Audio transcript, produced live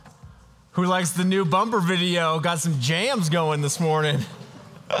Who likes the new bumper video? Got some jams going this morning.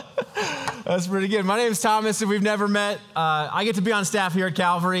 That's pretty good. My name is Thomas, and we've never met. I get to be on staff here at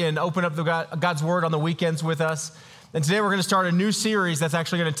Calvary and open up God's Word on the weekends with us. And today we're going to start a new series that's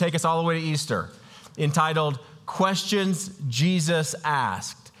actually going to take us all the way to Easter, entitled Questions Jesus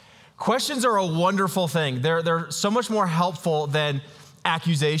Asked. Questions are a wonderful thing. They're so much more helpful than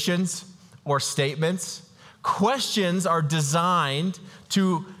accusations or statements. Questions are designed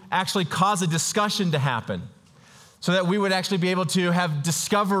to actually cause a discussion to happen so that we would actually be able to have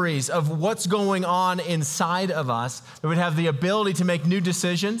discoveries of what's going on inside of us, that we'd have the ability to make new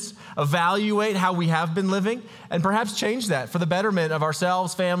decisions, evaluate how we have been living, and perhaps change that for the betterment of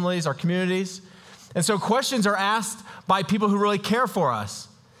ourselves, families, our communities. And so questions are asked by people who really care for us.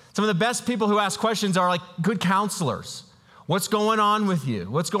 Some of the best people who ask questions are like good counselors. What's going on with you?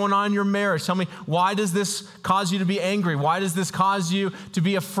 What's going on in your marriage? Tell me, why does this cause you to be angry? Why does this cause you to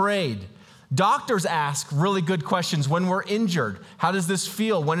be afraid? Doctors ask really good questions when we're injured. How does this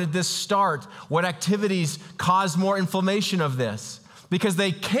feel? When did this start? What activities cause more inflammation of this? Because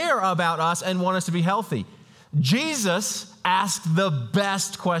they care about us and want us to be healthy. Jesus asked the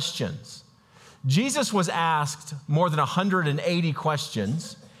best questions. Jesus was asked more than 180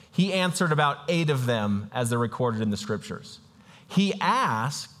 questions. He answered about 8 of them as they're recorded in the scriptures. He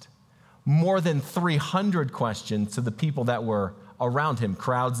asked more than 300 questions to the people that were around him,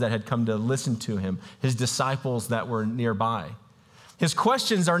 crowds that had come to listen to him, his disciples that were nearby. His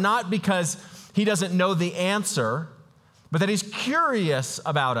questions are not because he doesn't know the answer, but that he's curious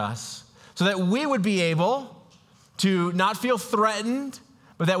about us so that we would be able to not feel threatened,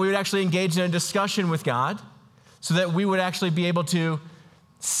 but that we would actually engage in a discussion with God so that we would actually be able to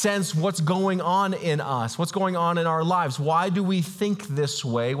sense what's going on in us, what's going on in our lives. Why do we think this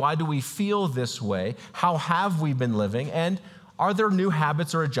way? Why do we feel this way? How have we been living? And are there new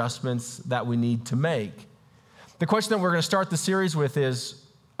habits or adjustments that we need to make? The question that we're going to start the series with is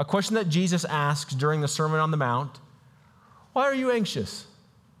a question that Jesus asks during the Sermon on the Mount. Why are you anxious?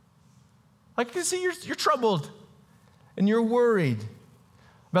 I can see you're troubled and you're worried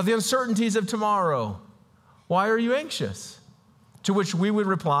about the uncertainties of tomorrow. Why are you anxious? To which we would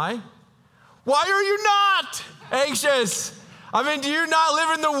reply, why are you not anxious? I mean, do you not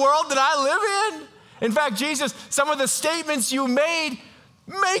live in the world that I live in? In fact, Jesus, some of the statements you made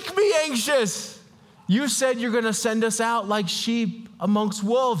make me anxious. You said you're going to send us out like sheep amongst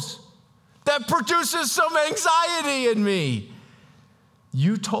wolves. That produces some anxiety in me.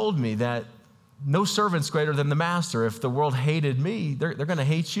 You told me that no servant's greater than the master. If the world hated me, they're going to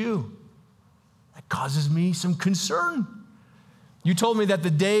hate you. That causes me some concern. You told me that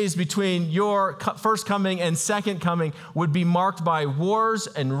the days between your first coming and second coming would be marked by wars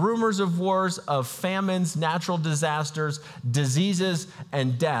and rumors of wars, of famines, natural disasters, diseases,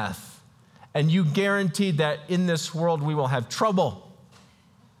 and death. And you guaranteed that in this world we will have trouble.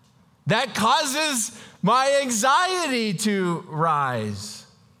 That causes my anxiety to rise.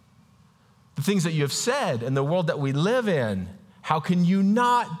 The things that you have said and the world that we live in, how can you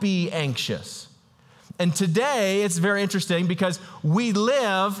not be anxious? And today, it's very interesting because we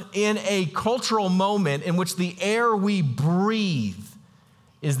live in a cultural moment in which the air we breathe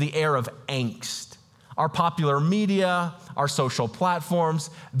is the air of angst. Our popular media, our social platforms,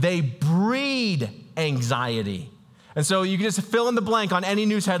 they breed anxiety. And so you can just fill in the blank on any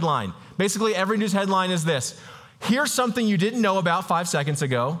news headline. Basically, every news headline is this: here's something you didn't know about 5 seconds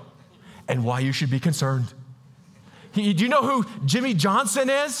ago and why you should be concerned. Do you know who Jimmy Johnson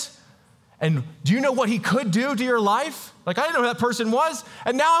is? And do you know what he could do to your life? Like, I didn't know who that person was,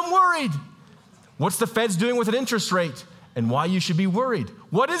 and now I'm worried. What's the Fed's doing with an interest rate, and why you should be worried?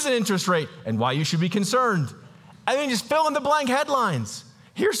 What is an interest rate, and why you should be concerned? I mean, just fill in the blank headlines.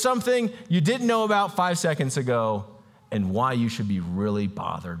 Here's something you didn't know about 5 seconds ago, and why you should be really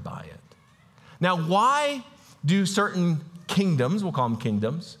bothered by it. Now, why do certain kingdoms, we'll call them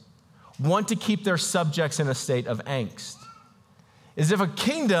kingdoms, want to keep their subjects in a state of angst? Is if a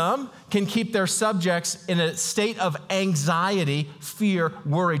kingdom can keep their subjects in a state of anxiety, fear,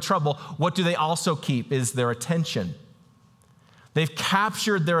 worry, trouble, what do they also keep is their attention. They've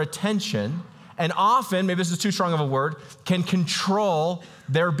captured their attention and often, maybe this is too strong of a word, can control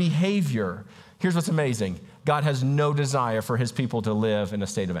their behavior. Here's what's amazing. God has no desire for his people to live in a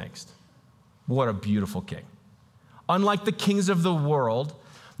state of angst. What a beautiful king. Unlike the kings of the world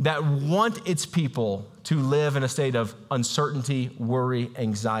that want its people to live in a state of uncertainty, worry,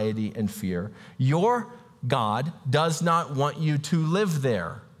 anxiety, and fear, your God does not want you to live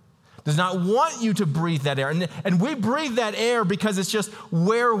there, does not want you to breathe that air. And we breathe that air because it's just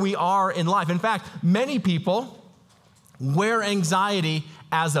where we are in life. In fact, many people wear anxiety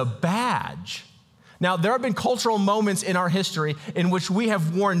as a badge. Now, there have been cultural moments in our history in which we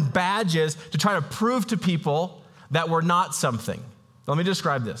have worn badges to try to prove to people that we're not something. Let me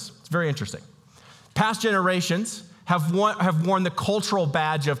describe this. It's very interesting. Past generations have worn the cultural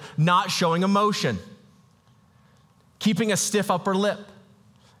badge of not showing emotion, keeping a stiff upper lip,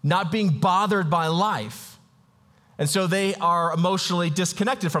 not being bothered by life. And so they are emotionally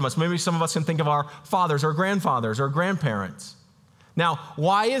disconnected from us. Maybe some of us can think of our fathers or grandfathers or grandparents. Now,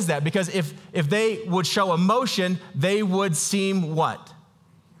 why is that? Because if they would show emotion, they would seem what?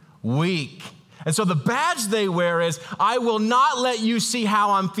 Weak. And so the badge they wear is, I will not let you see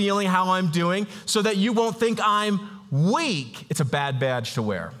how I'm feeling, how I'm doing, so that you won't think I'm weak. It's a bad badge to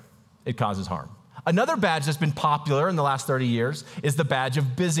wear. It causes harm. Another badge that's been popular in the last 30 years is the badge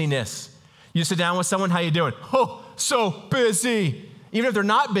of busyness. You sit down with someone, how you doing? Oh, so busy. Even if they're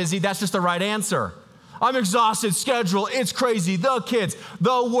not busy, that's just the right answer. I'm exhausted, schedule, it's crazy, the kids,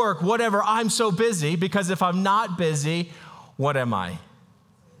 the work, whatever. I'm so busy because if I'm not busy, what am I?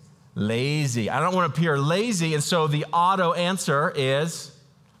 Lazy. I don't want to appear lazy, and so the auto answer is,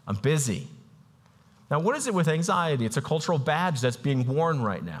 I'm busy. Now, what is it with anxiety? It's a cultural badge that's being worn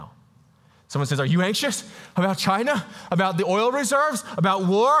right now. Someone says, are you anxious about China, about the oil reserves, about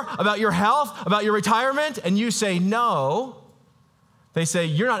war, about your health, about your retirement? And you say, no. They say,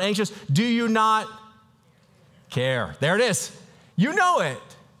 you're not anxious. Do you not care? There it is. You know it.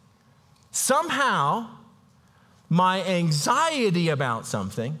 Somehow, my anxiety about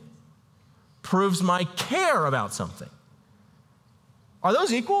something proves my care about something. Are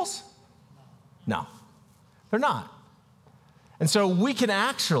those equals? No, they're not. And so we can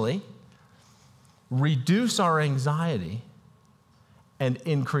actually reduce our anxiety and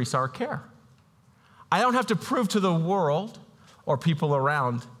increase our care. I don't have to prove to the world or people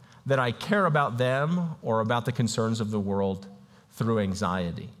around that I care about them or about the concerns of the world through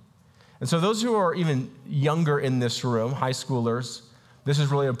anxiety. And so those who are even younger in this room, high schoolers, this is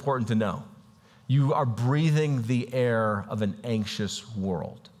really important to know. You are breathing the air of an anxious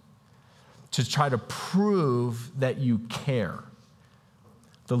world to try to prove that you care.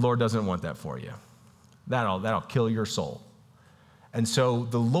 The Lord doesn't want that for you. That'll kill your soul. And so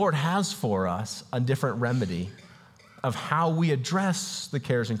the Lord has for us a different remedy of how we address the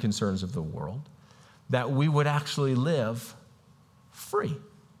cares and concerns of the world, that we would actually live free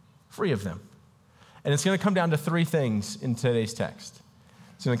of them. And it's going to come down to three things in today's text.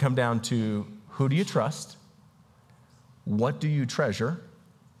 It's going to come down to, who do you trust? What do you treasure?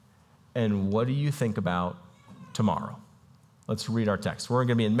 And what do you think about tomorrow? Let's read our text. We're going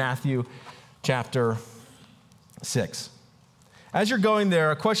to be in Matthew chapter 6. As you're going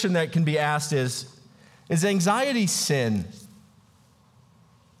there, a question that can be asked is anxiety sin?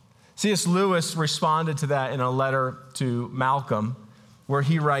 C.S. Lewis responded to that in a letter to Malcolm, where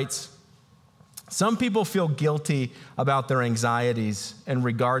he writes, some people feel guilty about their anxieties and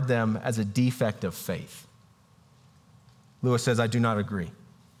regard them as a defect of faith. Lewis says, I do not agree.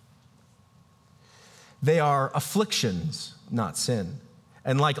 They are afflictions, not sin.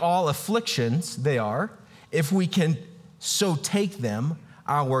 And like all afflictions, they are, if we can so take them,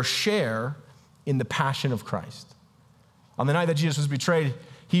 our share in the passion of Christ. On the night that Jesus was betrayed,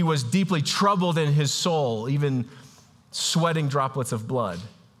 he was deeply troubled in his soul, even sweating droplets of blood.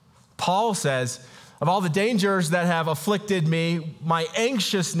 Paul says, of all the dangers that have afflicted me, my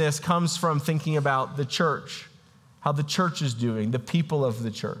anxiousness comes from thinking about the church, how the church is doing, the people of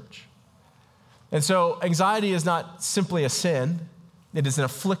the church. And so anxiety is not simply a sin, it is an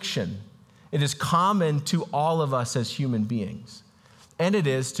affliction. It is common to all of us as human beings, and it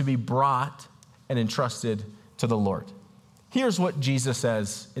is to be brought and entrusted to the Lord. Here's what Jesus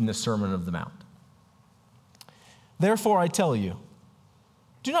says in the Sermon on the Mount. Therefore, I tell you,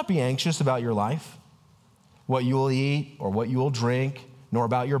 do not be anxious about your life, what you will eat or what you will drink, nor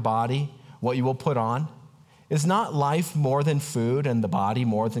about your body, what you will put on. Is not life more than food and the body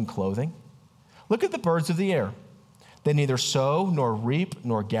more than clothing? Look at the birds of the air. They neither sow nor reap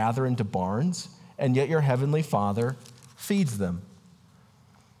nor gather into barns, and yet your heavenly Father feeds them.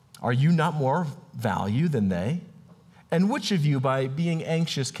 Are you not more value than they? And which of you, by being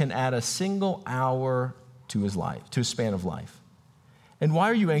anxious, can add a single hour to his life, to his span of life? And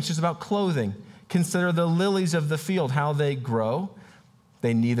why are you anxious about clothing? Consider the lilies of the field, how they grow.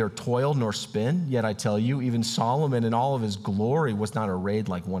 They neither toil nor spin. Yet I tell you, even Solomon in all of his glory was not arrayed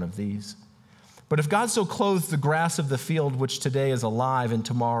like one of these. But if God so clothes the grass of the field, which today is alive and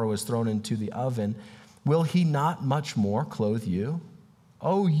tomorrow is thrown into the oven, will he not much more clothe you,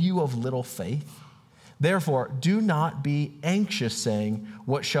 O you of little faith? Therefore, do not be anxious, saying,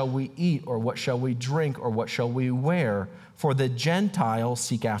 what shall we eat, or what shall we drink, or what shall we wear? For the Gentiles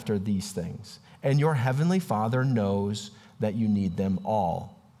seek after these things, and your heavenly Father knows that you need them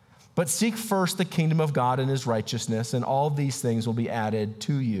all. But seek first the kingdom of God and his righteousness, and all these things will be added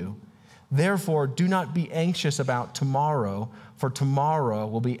to you. Therefore, do not be anxious about tomorrow, for tomorrow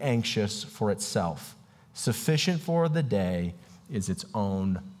will be anxious for itself. Sufficient for the day is its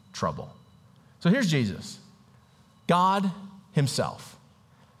own trouble. So here's Jesus, God himself,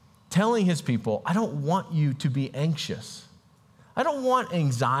 telling his people, I don't want you to be anxious. I don't want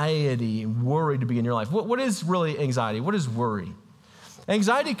anxiety and worry to be in your life. What is really anxiety? What is worry?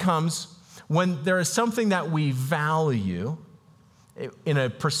 Anxiety comes when there is something that we value in a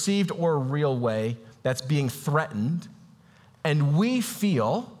perceived or real way that's being threatened, and we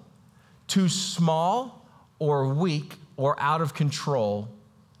feel too small or weak or out of control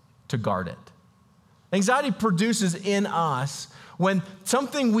to guard it. Anxiety produces in us when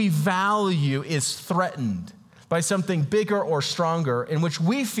something we value is threatened by something bigger or stronger in which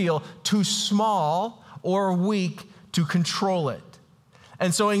we feel too small or weak to control it.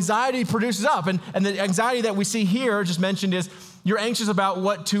 And so anxiety produces up. And the anxiety that we see here, just mentioned, is you're anxious about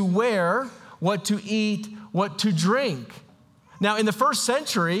what to wear, what to eat, what to drink. Now, in the first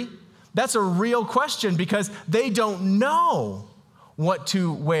century, that's a real question because they don't know what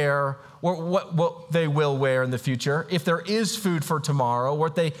to wear or what they will wear in the future, if there is food for tomorrow,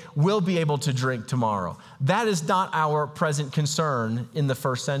 what they will be able to drink tomorrow. That is not our present concern in the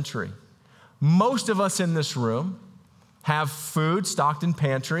first century. Most of us in this room have food stocked in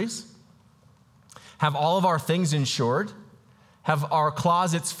pantries, have all of our things insured, have our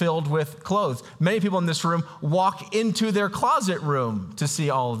closets filled with clothes. Many people in this room walk into their closet room to see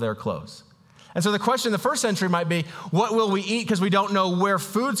all of their clothes. And so the question in the first century might be, what will we eat because we don't know where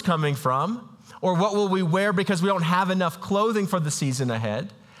food's coming from? Or what will we wear because we don't have enough clothing for the season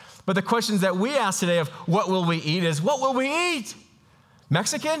ahead? But the questions that we ask today of what will we eat is, what will we eat?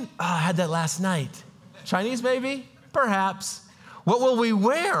 Mexican? Oh, I had that last night. Chinese maybe? Perhaps. What will we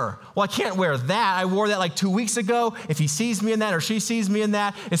wear? Well, I can't wear that. I wore that like 2 weeks ago. If he sees me in that or she sees me in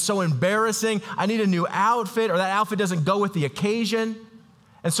that, it's so embarrassing. I need a new outfit, or that outfit doesn't go with the occasion.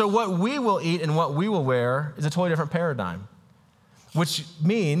 And so what we will eat and what we will wear is a totally different paradigm, which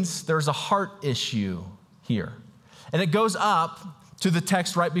means there's a heart issue here. And it goes up to the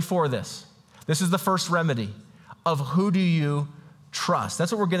text right before this. This is the first remedy of who do you trust?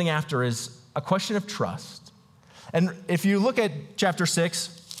 That's what we're getting after, is a question of trust. And if you look at chapter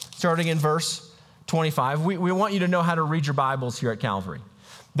 6, starting in verse 25, we want you to know how to read your Bibles here at Calvary.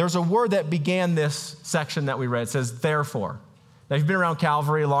 There's a word that began this section that we read. It says, therefore. Now, if you've been around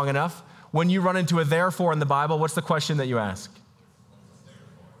Calvary long enough, when you run into a therefore in the Bible, what's the question that you ask?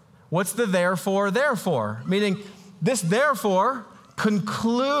 What's the therefore? Meaning, this therefore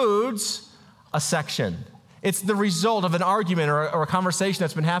concludes a section. It's the result of an argument or a conversation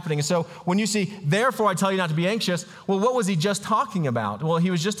that's been happening. And so when you see, therefore I tell you not to be anxious, well, what was he just talking about? Well,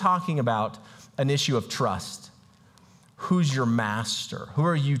 he was just talking about an issue of trust. Who's your master? Who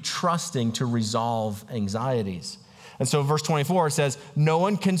are you trusting to resolve anxieties? And so verse 24 says, no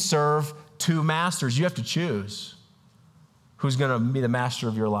one can serve two masters. You have to choose who's going to be the master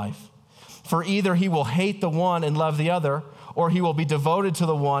of your life. For either he will hate the one and love the other, or he will be devoted to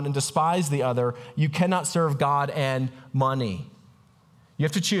the one and despise the other. You cannot serve God and money. You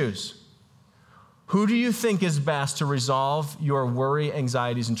have to choose. Who do you think is best to resolve your worry,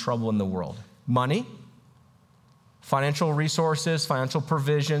 anxieties, and trouble in the world? Money, financial resources, financial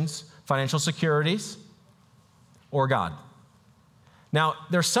provisions, financial securities, or God? Now,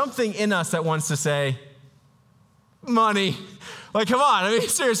 there's something in us that wants to say, money. Like, come on. I mean,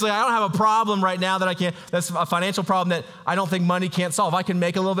 seriously, I don't have a problem right now that's a financial problem that I don't think money can't solve. I can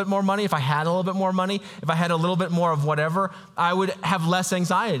make a little bit more money. If I had a little bit more money, if I had a little bit more of whatever, I would have less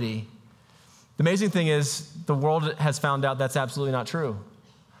anxiety. The amazing thing is the world has found out that's absolutely not true.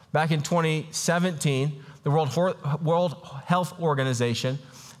 Back in 2017, the World Health Organization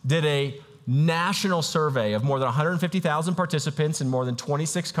did a national survey of more than 150,000 participants in more than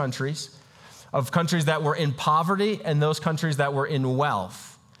 26 countries, of countries that were in poverty and those countries that were in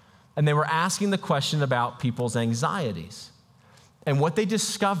wealth. And they were asking the question about people's anxieties. And what they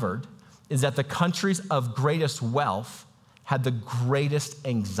discovered is that the countries of greatest wealth had the greatest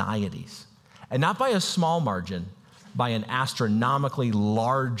anxieties. And not by a small margin, by an astronomically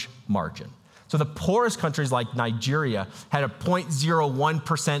large margin. So the poorest countries like Nigeria had a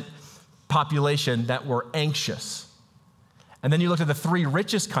 0.01% population that were anxious. And then you looked at the three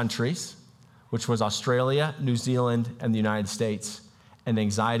richest countries, which was Australia, New Zealand, and the United States. and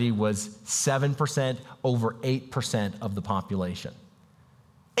anxiety was 7% over 8% of the population.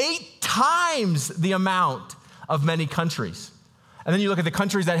 8 times the amount of many countries. And then you look at the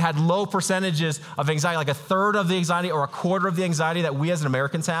countries that had low percentages of anxiety, like a third of the anxiety or a quarter of the anxiety that we as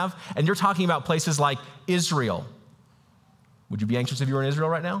Americans have, and you're talking about places like Israel. Would you be anxious if you were in Israel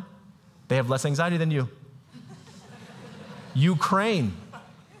right now? They have less anxiety than you. Ukraine.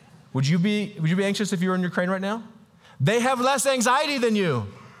 Would you be anxious if you were in Ukraine right now? They have less anxiety than you.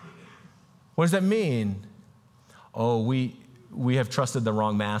 What does that mean? Oh, we have trusted the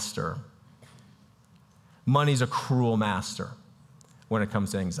wrong master. Money's a cruel master when it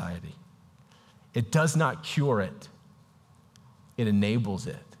comes to anxiety. It does not cure it. It enables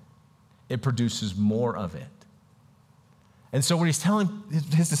it. It produces more of it. And so what he's telling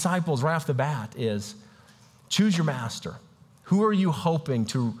his disciples right off the bat is, choose your master. Who are you hoping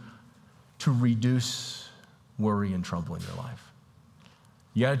to reduce worry and trouble in your life?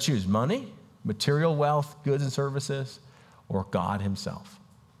 You got to choose money, material wealth, goods and services, or God himself.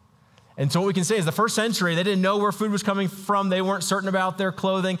 And so what we can say is the first century, they didn't know where food was coming from. They weren't certain about their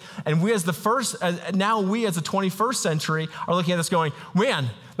clothing. And now we as the 21st century are looking at this going, man,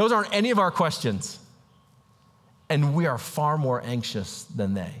 those aren't any of our questions. And we are far more anxious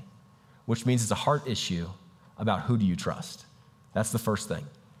than they, which means it's a heart issue about who do you trust. That's the first thing.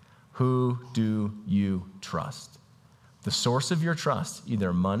 Who do you trust? The source of your trust,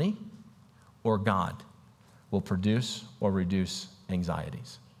 either money or God, will produce or reduce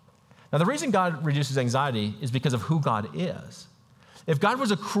anxieties. Now, the reason God reduces anxiety is because of who God is. If God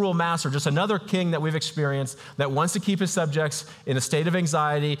was a cruel master, just another king that we've experienced that wants to keep his subjects in a state of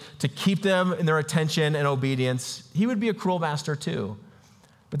anxiety, to keep them in their attention and obedience, he would be a cruel master too.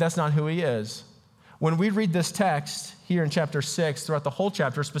 But that's not who he is. When we read this text here in chapter 6, throughout the whole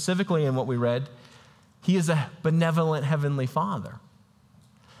chapter, specifically in what we read, he is a benevolent heavenly Father.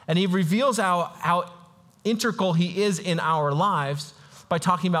 And he reveals how integral he is in our lives by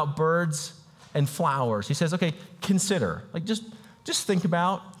talking about birds and flowers. He says, okay, consider, like just think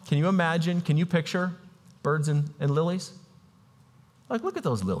about, can you imagine, can you picture birds and lilies? Like, look at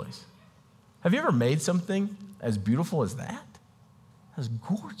those lilies. Have you ever made something as beautiful as that? That's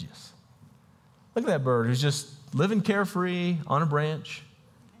gorgeous. Look at that bird who's just living carefree on a branch,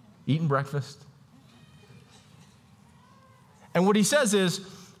 eating breakfast. And what he says is,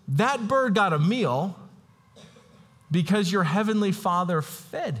 that bird got a meal because your heavenly Father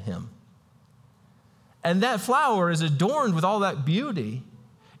fed him. And that flower is adorned with all that beauty,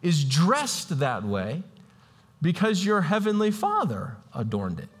 is dressed that way because your heavenly Father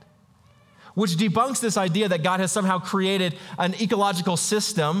adorned it. Which debunks this idea that God has somehow created an ecological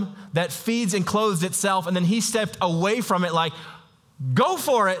system that feeds and clothes itself, and then he stepped away from it like, go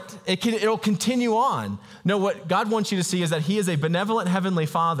for it, it'll continue on. No, what God wants you to see is that he is a benevolent heavenly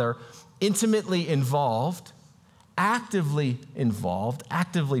Father, intimately involved, actively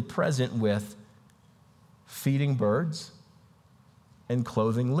present with feeding birds and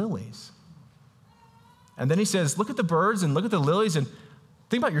clothing lilies. And then he says, look at the birds and look at the lilies and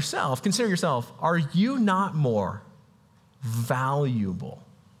think about yourself. Consider yourself. Are you not more valuable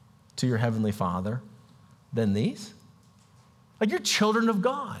to your heavenly Father than these? Like, you're children of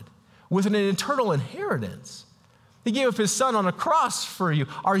God with an eternal inheritance. He gave up his son on a cross for you.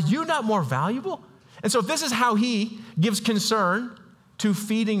 Are you not more valuable? And so if this is how he gives concern to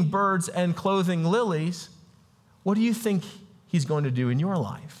feeding birds and clothing lilies, what do you think he's going to do in your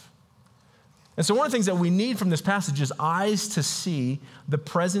life? And so one of the things that we need from this passage is eyes to see the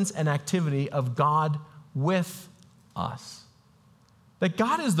presence and activity of God with us. That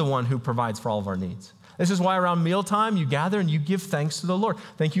God is the one who provides for all of our needs. This is why around mealtime you gather and you give thanks to the Lord.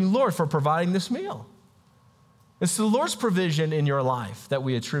 Thank you, Lord, for providing this meal. It's the Lord's provision in your life that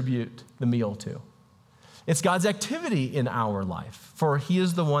we attribute the meal to. It's God's activity in our life, for he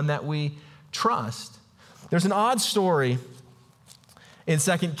is the one that we trust. There's an odd story in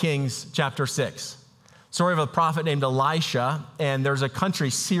 2 Kings chapter 6. Story of a prophet named Elisha, and there's a country,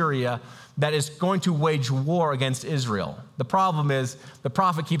 Syria, that is going to wage war against Israel. The problem is the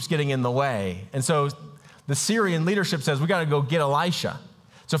prophet keeps getting in the way. And so the Syrian leadership says, we got to go get Elisha.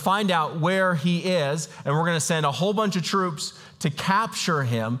 So find out where he is, and we're going to send a whole bunch of troops to capture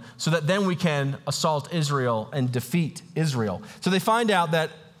him so that then we can assault Israel and defeat Israel. So they find out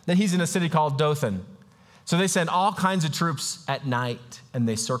that he's in a city called Dothan. So they send all kinds of troops at night, and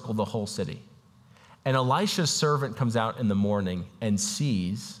they circle the whole city. And Elisha's servant comes out in the morning and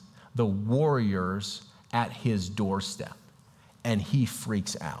sees the warriors at his doorstep, and he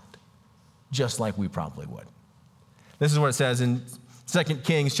freaks out, just like we probably would. This is what it says in 2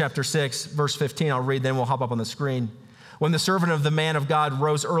 Kings chapter 6, verse 15. I'll read, then we'll hop up on the screen. When the servant of the man of God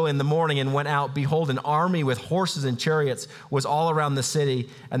rose early in the morning and went out, behold, an army with horses and chariots was all around the city.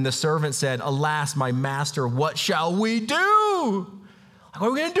 And the servant said, alas, my master, what shall we do? What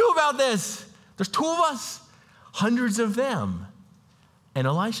are we going to do about this? There's 2 of us, hundreds of them. And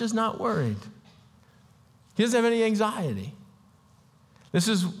Elisha's not worried. He doesn't have any anxiety. This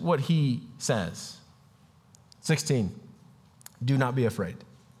is what he says. 16, do not be afraid.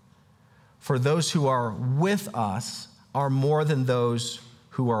 For those who are with us are more than those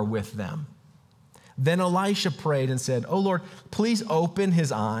who are with them. Then Elisha prayed and said, O Lord, please open his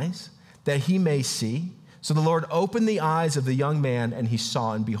eyes that he may see. So the Lord opened the eyes of the young man, and he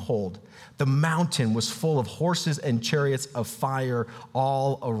saw, and behold, the mountain was full of horses and chariots of fire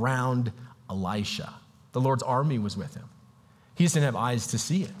all around Elisha. The Lord's army was with him. He just didn't have eyes to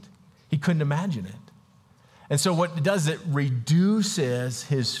see it. He couldn't imagine it. And so what it does, it reduces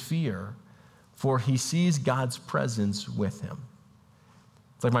his fear, for he sees God's presence with him.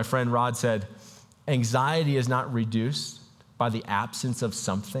 It's like my friend Rod said, anxiety is not reduced by the absence of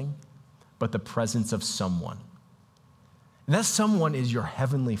something, but the presence of someone. And that someone is your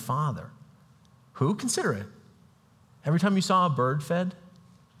heavenly Father. Who? Consider it. Every time you saw a bird fed,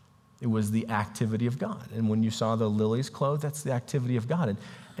 it was the activity of God. And when you saw the lilies clothed, that's the activity of God.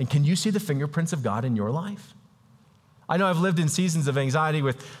 And can you see the fingerprints of God in your life? I know I've lived in seasons of anxiety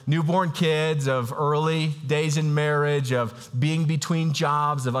with newborn kids, of early days in marriage, of being between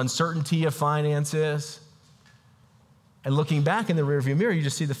jobs, of uncertainty of finances. And looking back in the rearview mirror, you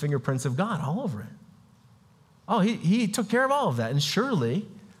just see the fingerprints of God all over it. Oh, he took care of all of that. And surely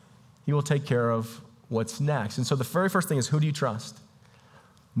he will take care of what's next. And so the very first thing is, who do you trust?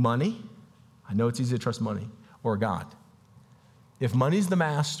 Money? I know it's easy to trust money. Or God? If money's the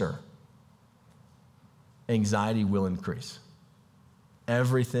master, anxiety will increase.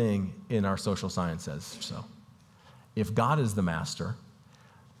 Everything in our social science says so. If God is the master,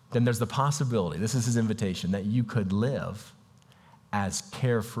 then there's the possibility, this is his invitation, that you could live as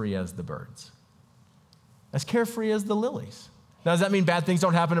carefree as the birds, as carefree as the lilies. Now, does that mean bad things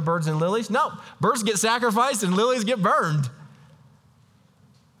don't happen to birds and lilies? No, birds get sacrificed and lilies get burned.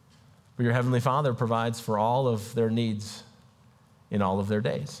 But your heavenly Father provides for all of their needs in all of their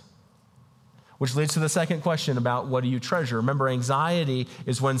days. Which leads to the second question about what do you treasure? Remember, anxiety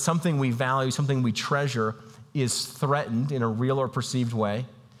is when something we value, something we treasure, is threatened in a real or perceived way,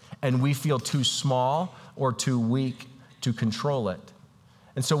 and we feel too small or too weak to control it.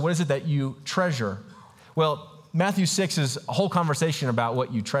 And so what is it that you treasure? Well, Matthew 6 is a whole conversation about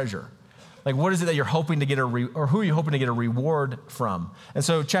what you treasure. Like, what is it that you're hoping to get or who are you hoping to get a reward from? And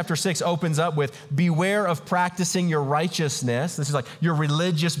so chapter 6 opens up with, beware of practicing your righteousness. This is like your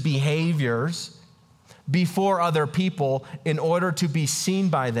religious behaviors before other people in order to be seen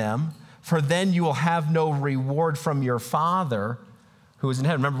by them, for then you will have no reward from your Father who is in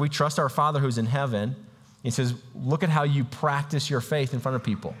heaven. Remember, we trust our Father who's in heaven. He says, look at how you practice your faith in front of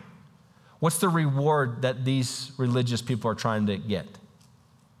people. What's the reward that these religious people are trying to get?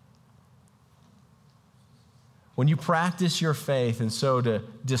 When you practice your faith and so to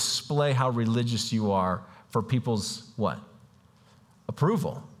display how religious you are for people's what?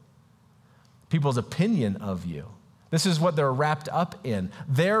 Approval. People's opinion of you. This is what they're wrapped up in.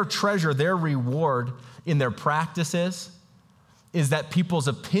 Their treasure, their reward in their practices is that people's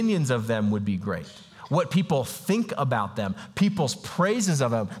opinions of them would be great. What people think about them, people's praises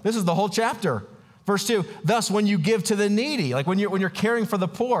of them. This is the whole chapter. Verse 2, thus when you give to the needy, like when you're caring for the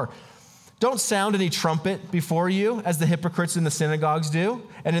poor, don't sound any trumpet before you, as the hypocrites in the synagogues do,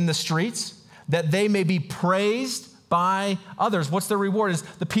 and in the streets, that they may be praised by others. What's their reward? Is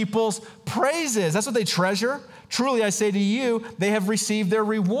the people's praises. That's what they treasure. Truly, I say to you, they have received their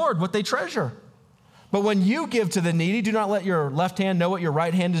reward, what they treasure. But when you give to the needy, do not let your left hand know what your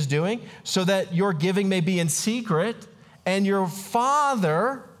right hand is doing, so that your giving may be in secret, and your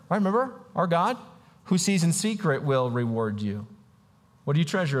Father, right, remember, our God, who sees in secret will reward you. What do you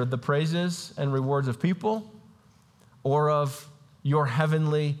treasure? The praises and rewards of people or of your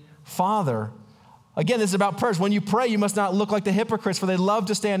heavenly Father? Again, this is about prayers. When you pray, you must not look like the hypocrites, for they love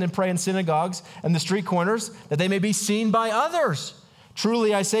to stand and pray in synagogues and the street corners, that they may be seen by others.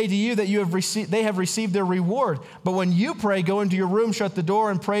 Truly, I say to you that they have received their reward. But when you pray, go into your room, shut the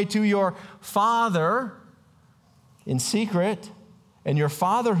door, and pray to your Father in secret, and your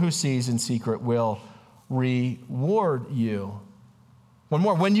Father who sees in secret will reward you. One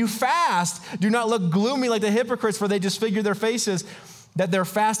more. When you fast, do not look gloomy like the hypocrites, for they disfigure their faces, that their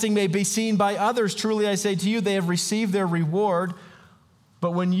fasting may be seen by others. Truly, I say to you, they have received their reward.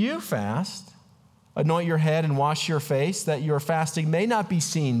 But when you fast, anoint your head and wash your face, that your fasting may not be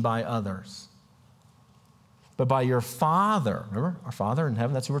seen by others, but by your Father. Remember, our Father in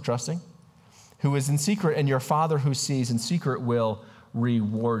heaven, that's who we're trusting, who is in secret, and your Father who sees in secret will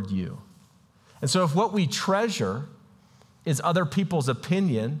reward you. And so if what we treasure is other people's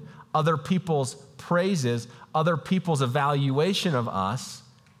opinion, other people's praises, other people's evaluation of us,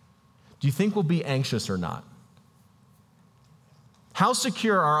 do you think we'll be anxious or not? How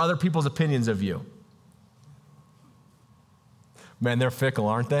secure are other people's opinions of you? Man, they're fickle,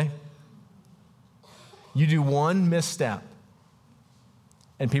 aren't they? You do one misstep,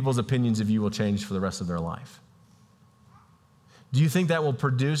 and people's opinions of you will change for the rest of their life. Do you think that will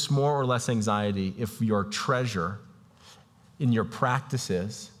produce more or less anxiety if your treasure in your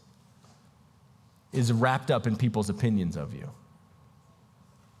practices is wrapped up in people's opinions of you?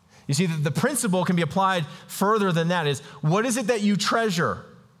 You see, the principle can be applied further than that. Is what is it that you treasure?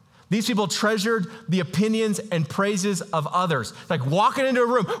 These people treasured the opinions and praises of others. Like walking into a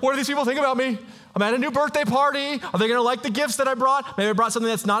room, what do these people think about me? I'm at a new birthday party. Are they going to like the gifts that I brought? Maybe I brought something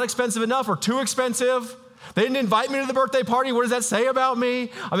that's not expensive enough or too expensive. They didn't invite me to the birthday party. What does that say about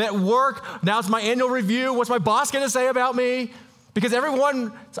me? I'm at work. Now it's my annual review. What's my boss going to say about me? Because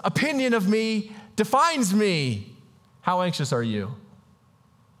everyone's opinion of me defines me. How anxious are you?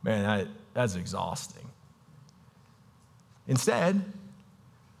 Man, that's exhausting. Instead,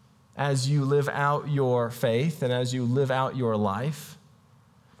 as you live out your faith and as you live out your life,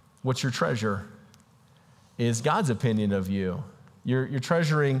 what's your treasure is God's opinion of you. You're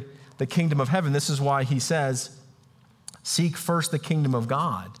treasuring the kingdom of heaven. This is why he says, seek first the kingdom of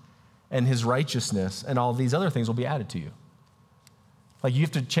God and his righteousness, and all these other things will be added to you. Like you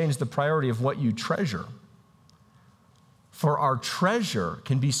have to change the priority of what you treasure. For our treasure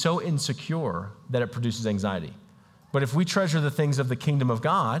can be so insecure that it produces anxiety. But if we treasure the things of the kingdom of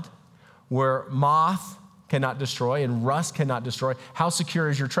God, where moth cannot destroy and rust cannot destroy, how secure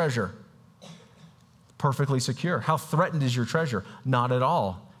is your treasure? Perfectly secure. How threatened is your treasure? Not at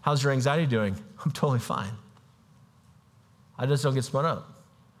all. How's your anxiety doing? I'm totally fine. I just don't get spun up.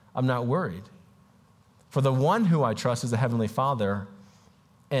 I'm not worried. For the one who I trust is the Heavenly Father,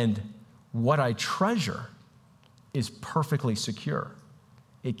 and what I treasure is perfectly secure.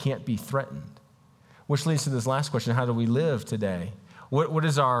 It can't be threatened. Which leads to this last question: how do we live today? What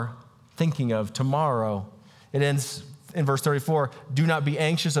is our thinking of tomorrow? It ends in verse 34, do not be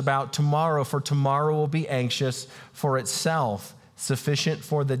anxious about tomorrow, for tomorrow will be anxious for itself. Sufficient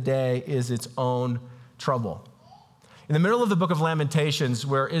for the day is its own trouble. In the middle of the book of Lamentations,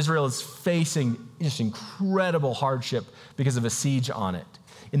 where Israel is facing just incredible hardship because of a siege on it,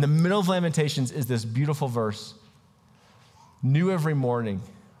 in the middle of Lamentations is this beautiful verse: new every morning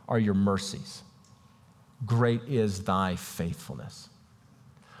are your mercies. Great is thy faithfulness.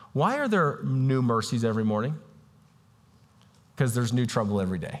 Why are there new mercies every morning? Because there's new trouble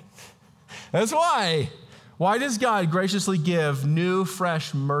every day. That's why. Why does God graciously give new,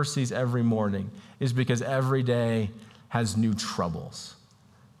 fresh mercies every morning? Is because every day has new troubles.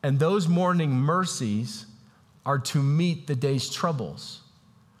 And those morning mercies are to meet the day's troubles.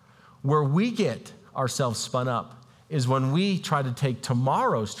 Where we get ourselves spun up is when we try to take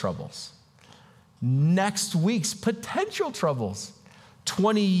tomorrow's troubles, next week's potential troubles,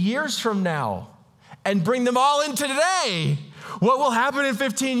 20 years from now, and bring them all into today. What will happen in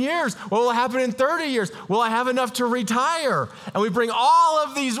 15 years? What will happen in 30 years? Will I have enough to retire? And we bring all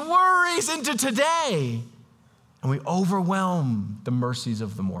of these worries into today, and we overwhelm the mercies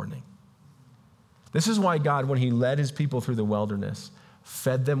of the morning. This is why God, when he led his people through the wilderness,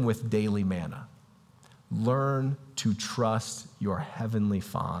 fed them with daily manna. Learn to trust your heavenly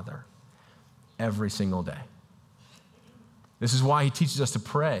Father every single day. This is why he teaches us to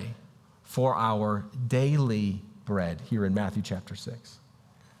pray for our daily bread here in Matthew chapter 6.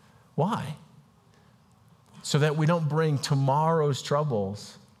 Why? So that we don't bring tomorrow's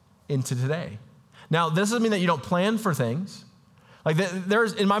troubles into today. Now, this doesn't mean that you don't plan for things. Like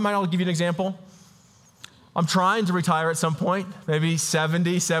there's, in my mind, I'll give you an example. I'm trying to retire at some point, maybe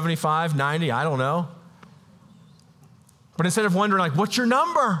 70, 75, 90, I don't know. But instead of wondering, like, what's your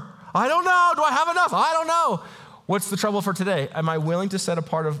number? I don't know. Do I have enough? I don't know. What's the trouble for today? Am I willing to set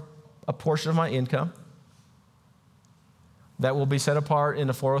apart a portion of my income that will be set apart in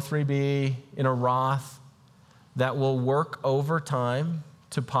a 403B, in a Roth, that will work over time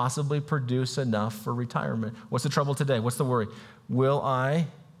to possibly produce enough for retirement? What's the trouble today? What's the worry? Will I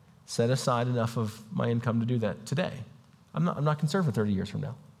set aside enough of my income to do that today? I'm not concerned for 30 years from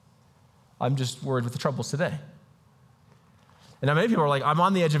now. I'm just worried with the troubles today. And now many people are like, I'm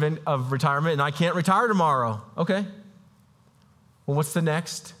on the edge of retirement and I can't retire tomorrow. Okay. Well, what's the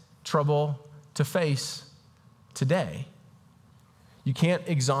next trouble to face today? You can't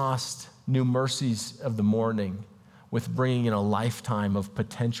exhaust new mercies of the morning with bringing in a lifetime of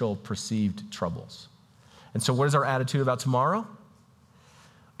potential perceived troubles. And so what is our attitude about tomorrow?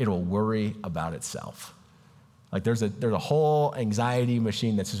 It'll worry about itself. Like there's a whole anxiety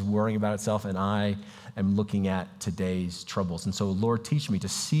machine that's just worrying about itself, and I am looking at today's troubles. And so, Lord, teach me to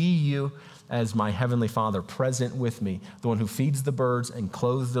see you as my heavenly Father present with me, the one who feeds the birds and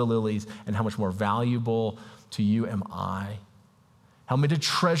clothes the lilies, and how much more valuable to you am I. Help me to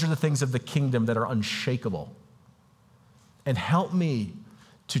treasure the things of the kingdom that are unshakable. And help me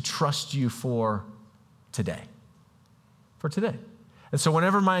to trust you for today. For today. And so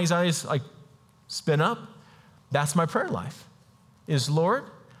whenever my anxieties spin up, that's my prayer life. Is, Lord,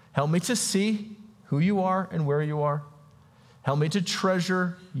 help me to see who you are and where you are. Help me to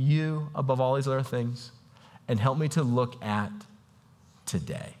treasure you above all these other things. And help me to look at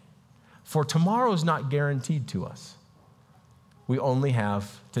today. For tomorrow is not guaranteed to us. We only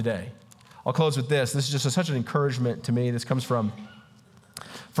have today. I'll close with this. This is just such an encouragement to me. This comes from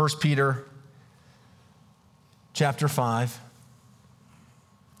 1 Peter chapter 5.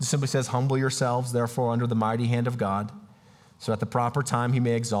 It simply says, humble yourselves, therefore, under the mighty hand of God, so at the proper time he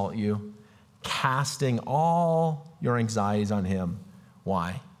may exalt you, casting all your anxieties on him.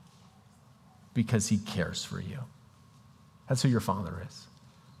 Why? Because he cares for you. That's who your Father is,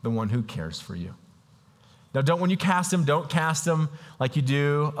 the one who cares for you. Now, when you cast him, don't cast him like you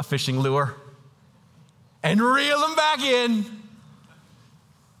do a fishing lure and reel him back in,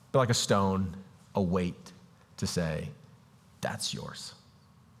 but like a stone, a weight to say, that's yours.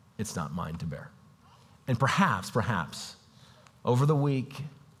 It's not mine to bear. And perhaps, over the week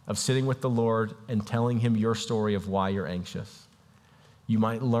of sitting with the Lord and telling him your story of why you're anxious, you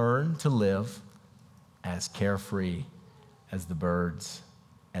might learn to live as carefree as the birds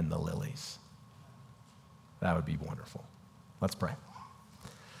and the lilies. That would be wonderful. Let's pray.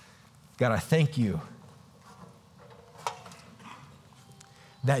 God, I thank you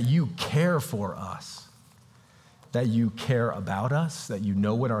that you care for us, that you care about us, that you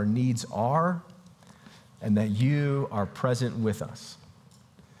know what our needs are, and that you are present with us.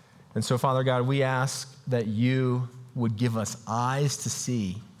 And so, Father God, we ask that you would give us eyes to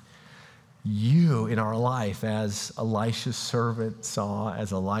see you in our life as Elisha's servant saw,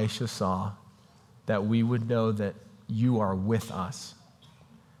 as Elisha saw, that we would know that you are with us.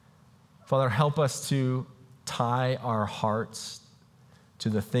 Father, help us to tie our hearts to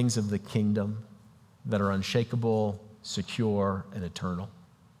the things of the kingdom that are unshakable, secure, and eternal.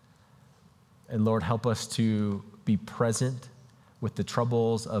 And Lord, help us to be present with the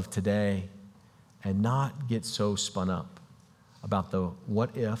troubles of today and not get so spun up about the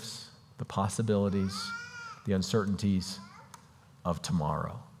what ifs, the possibilities, the uncertainties of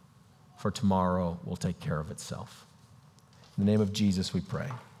tomorrow. For tomorrow will take care of itself. In the name of Jesus we pray.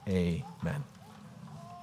 Amen.